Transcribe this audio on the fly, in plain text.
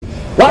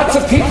Lots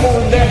of people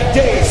in that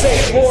day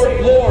say,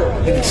 Lord, Lord,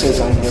 and he says,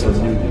 I never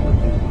knew you.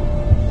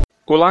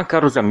 Olá,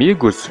 caros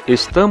amigos,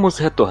 estamos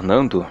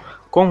retornando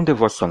com um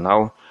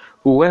devocional,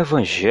 o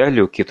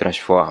Evangelho que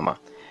transforma.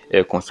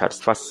 É com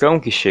satisfação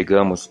que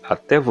chegamos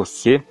até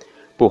você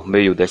por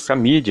meio dessa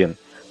mídia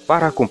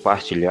para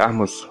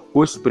compartilharmos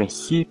os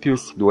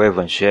princípios do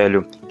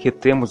Evangelho que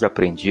temos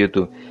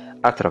aprendido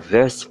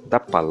através da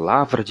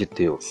Palavra de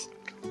Deus.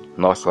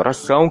 Nossa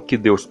oração é que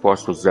Deus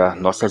possa usar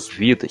nossas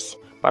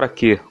vidas para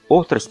que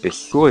outras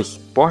pessoas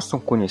possam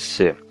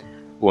conhecer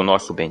o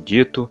nosso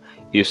bendito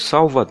e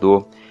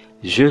Salvador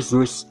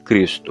Jesus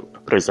Cristo.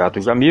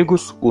 Prezados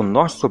amigos, o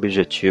nosso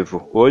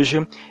objetivo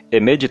hoje é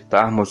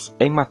meditarmos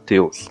em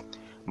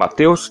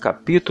Mateus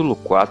capítulo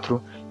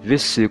 4,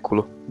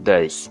 versículo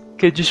 10,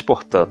 que diz,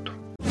 portanto: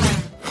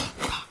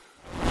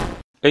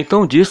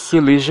 Então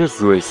disse-lhe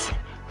Jesus: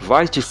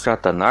 Vai-te,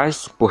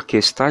 Satanás, porque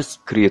está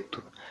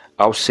escrito: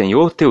 Ao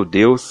Senhor teu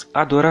Deus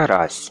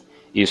adorarás,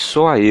 e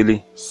só a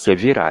Ele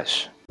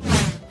servirás.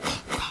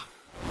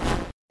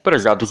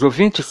 Prezados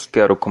ouvintes,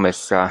 quero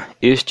começar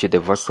este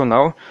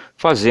devocional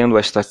fazendo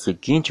esta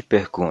seguinte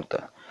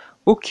pergunta: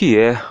 o que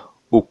é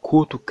o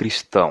culto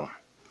cristão?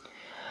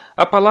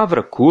 A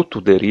palavra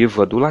culto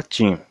deriva do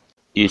latim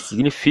e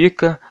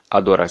significa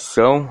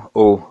adoração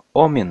ou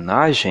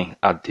homenagem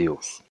a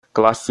Deus.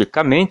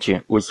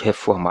 Classicamente, os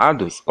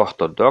reformados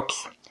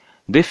ortodoxos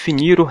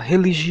definiram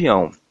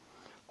religião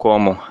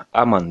como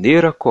a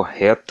maneira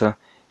correta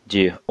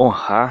de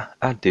honrar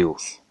a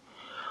Deus.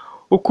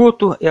 O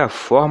culto é a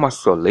forma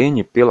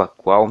solene pela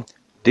qual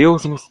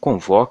Deus nos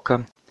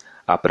convoca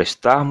a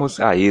prestarmos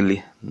a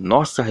Ele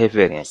nossa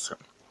reverência,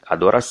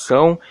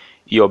 adoração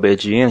e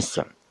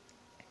obediência.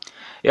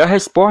 É a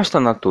resposta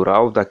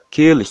natural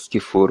daqueles que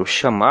foram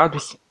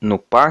chamados no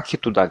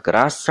pacto da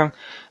graça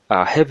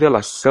à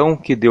revelação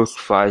que Deus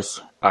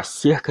faz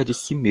acerca de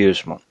si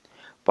mesmo,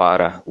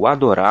 para o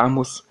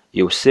adorarmos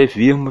e o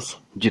servirmos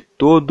de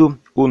todo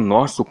o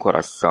nosso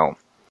coração.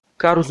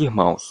 Caros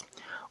irmãos,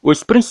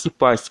 os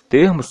principais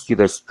termos que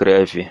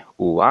descrevem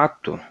o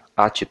ato,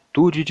 a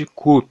atitude de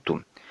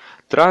culto,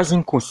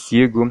 trazem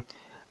consigo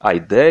a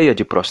ideia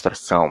de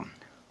prostração,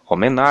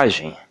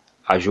 homenagem,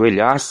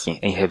 ajoelhar-se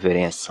em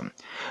reverência.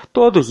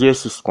 Todos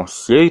esses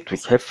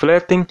conceitos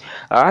refletem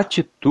a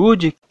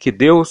atitude que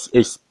Deus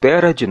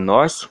espera de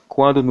nós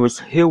quando nos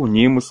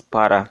reunimos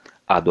para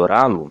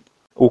adorá-lo.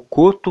 O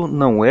culto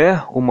não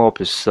é uma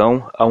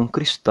opção a um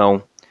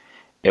cristão,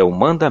 é um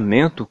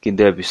mandamento que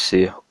deve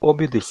ser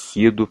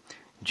obedecido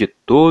de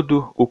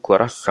todo o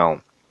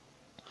coração.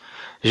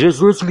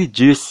 Jesus lhe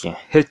disse: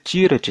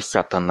 Retira-te,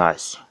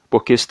 Satanás,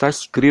 porque está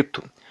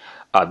escrito: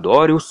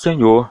 Adore o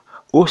Senhor,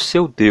 o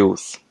seu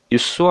Deus, e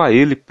só a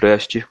Ele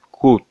preste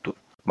culto.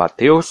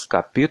 Mateus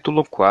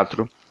capítulo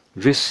 4,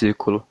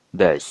 versículo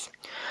 10.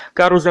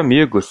 Caros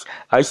amigos,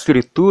 a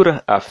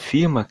Escritura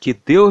afirma que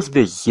Deus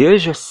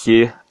deseja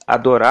ser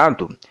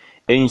adorado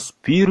em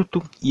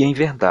espírito e em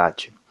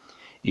verdade.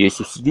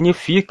 Isso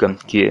significa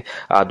que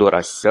a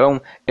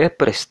adoração é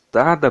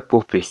prestada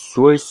por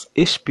pessoas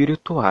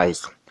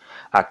espirituais,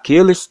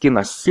 aqueles que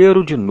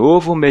nasceram de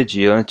novo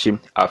mediante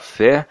a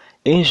fé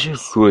em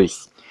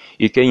Jesus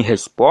e que, em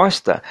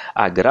resposta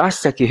à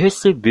graça que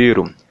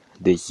receberam,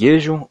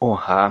 desejam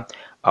honrar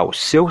ao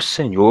seu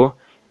Senhor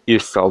e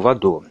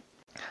Salvador.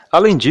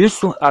 Além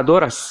disso, a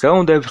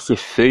adoração deve ser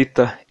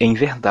feita em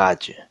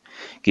verdade,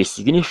 que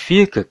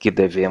significa que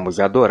devemos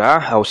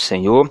adorar ao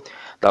Senhor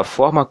da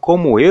forma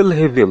como Ele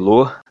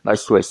revelou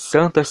nas suas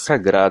santas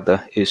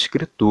sagrada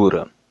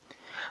Escritura.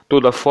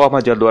 Toda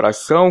forma de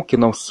adoração que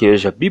não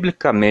seja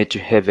biblicamente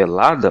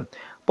revelada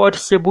pode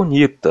ser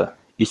bonita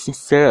e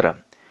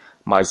sincera,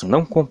 mas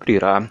não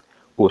cumprirá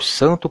o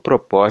santo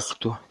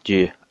propósito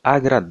de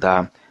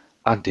agradar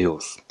a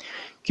Deus.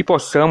 Que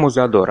possamos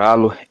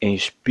adorá-lo em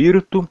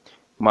espírito,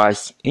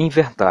 mas em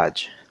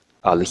verdade,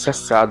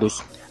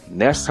 alicerçados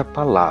nessa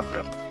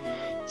palavra.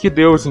 Que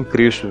Deus em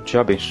Cristo te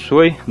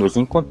abençoe. Nos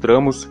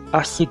encontramos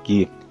a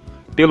seguir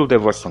pelo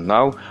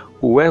devocional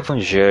O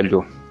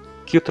Evangelho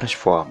que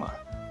Transforma.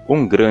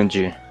 Um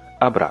grande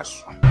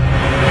abraço.